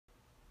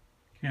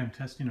Okay, I'm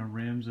testing a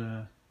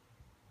Ramsa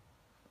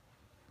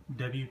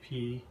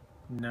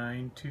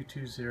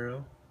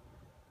Wp-9220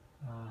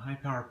 high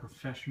power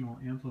professional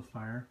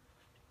amplifier.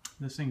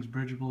 This thing's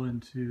bridgeable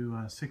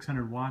into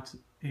 600 watts,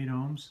 8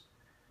 ohms.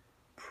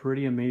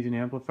 Pretty amazing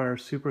amplifier,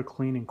 super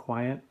clean and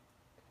quiet.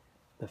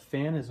 The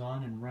fan is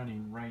on and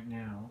running right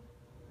now.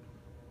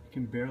 You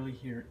can barely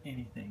hear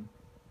anything.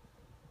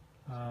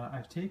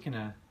 I've taken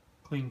a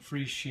clean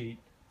free sheet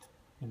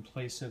in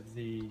place of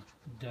the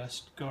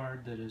dust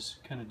guard that is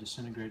kind of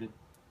disintegrated.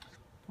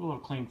 Put a little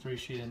clean free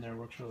sheet in there,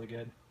 works really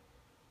good.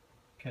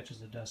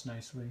 Catches the dust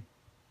nicely.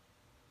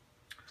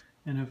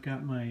 And I've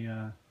got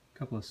my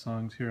couple of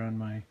songs here on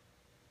my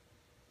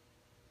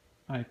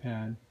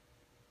iPad.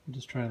 I'll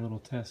just try a little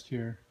test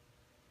here.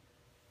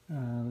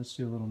 Let's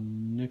do a little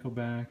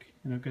Nickelback,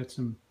 and I've got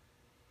some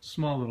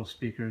small little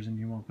speakers, and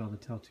you won't be able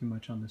to tell too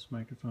much on this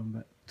microphone,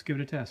 but let's give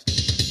it a test.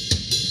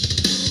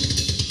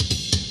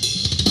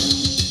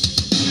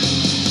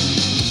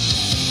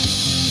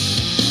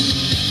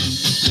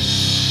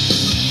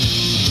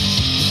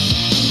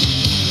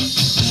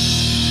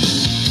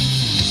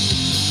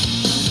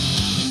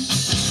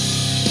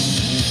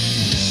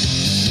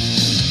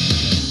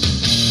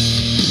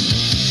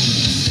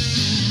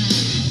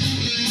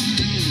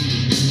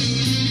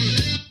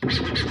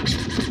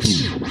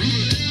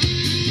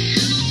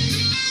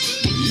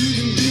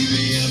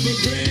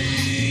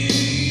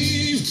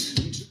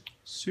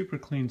 Super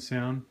clean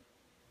sound.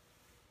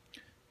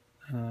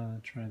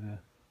 Try the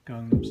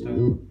Gangnam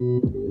Style.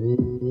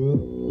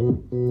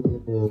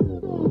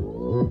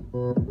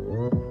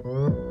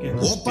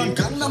 Open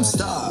Gangnam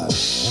Style.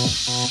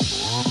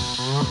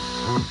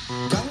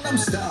 Gangnam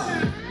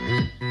Style.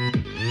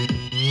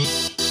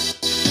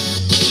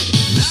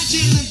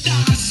 낮에는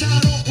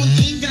따사로운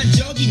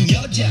인간적인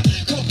여자.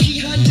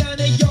 커피 한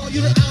잔에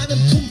여유를 아는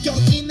품격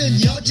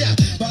있는 여자.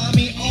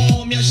 밤이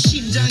오면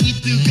심장이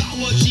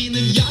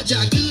뜨거워지는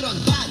여자. 그런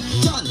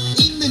반전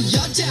있는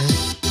여자.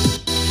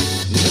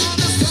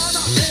 나는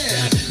선호해.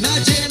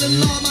 낮에는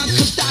너만큼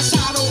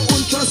따사로운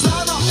그런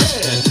선호해.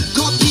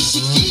 커피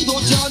식기도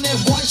전에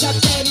원샷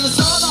때리는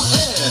선호해.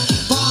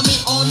 밤이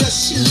오면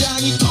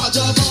심장이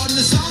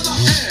터져버리는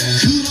선호해.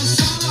 그런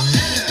선호해.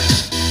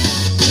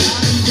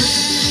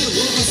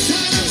 아름다워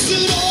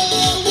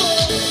사랑스러워.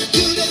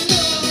 그래 너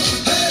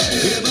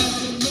그래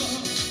바로 너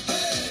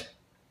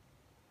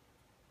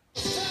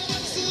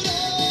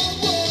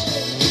사랑스러워.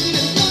 그래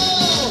너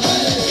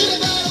그래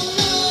바로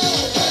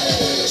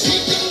너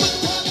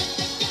지금부터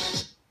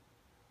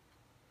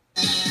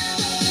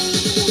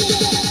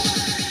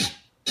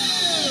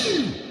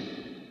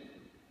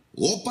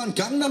오빤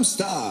강남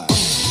스타일.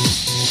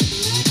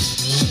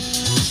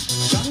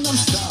 강남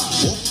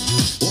스타일.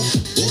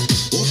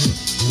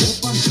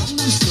 오빤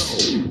강남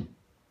스타일.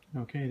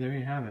 Okay, there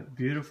you have it.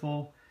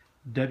 Beautiful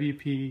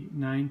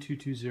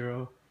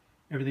WP-9220.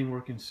 Everything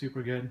working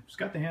super good. It's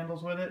got the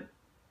handles with it.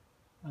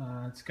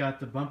 It's got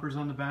the bumpers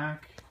on the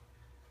back.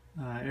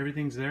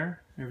 Everything's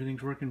there.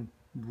 Everything's working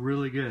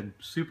really good.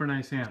 Super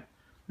nice amp.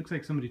 Looks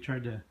like somebody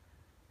tried to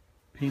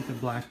paint the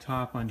black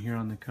top on here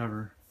on the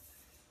cover.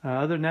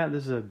 Other than that,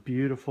 this is a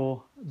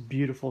beautiful,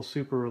 beautiful,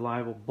 super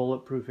reliable,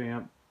 bulletproof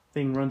amp.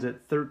 Thing runs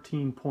at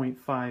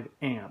 13.5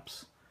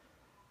 amps.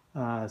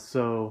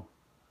 So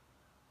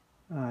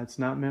it's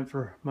not meant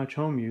for much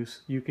home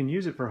use. You can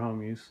use it for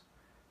home use.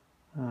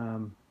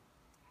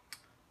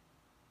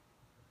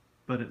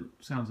 But it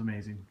sounds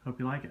amazing. Hope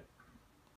you like it.